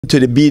to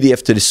the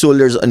BDF, to the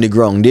soldiers on the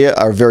ground, they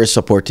are very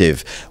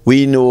supportive.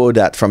 We know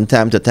that from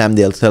time to time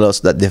they'll tell us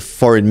that the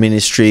foreign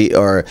ministry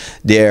or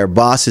their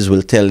bosses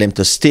will tell them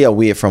to stay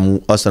away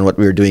from us and what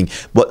we're doing.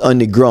 But on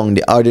the ground,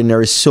 the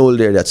ordinary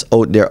soldier that's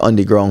out there on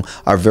the ground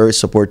are very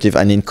supportive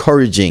and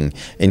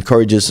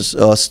encourages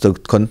us to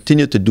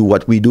continue to do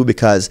what we do,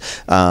 because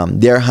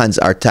their hands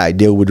are tied.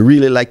 They would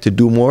really like to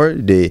do more.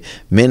 The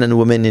men and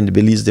women in the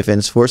Belize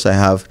Defense Force, I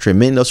have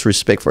tremendous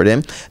respect for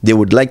them. They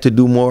would like to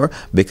do more,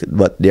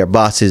 but their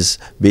bosses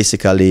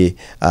basically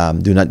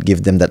do not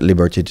give them that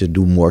liberty to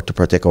do more to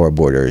protect our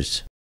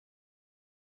borders.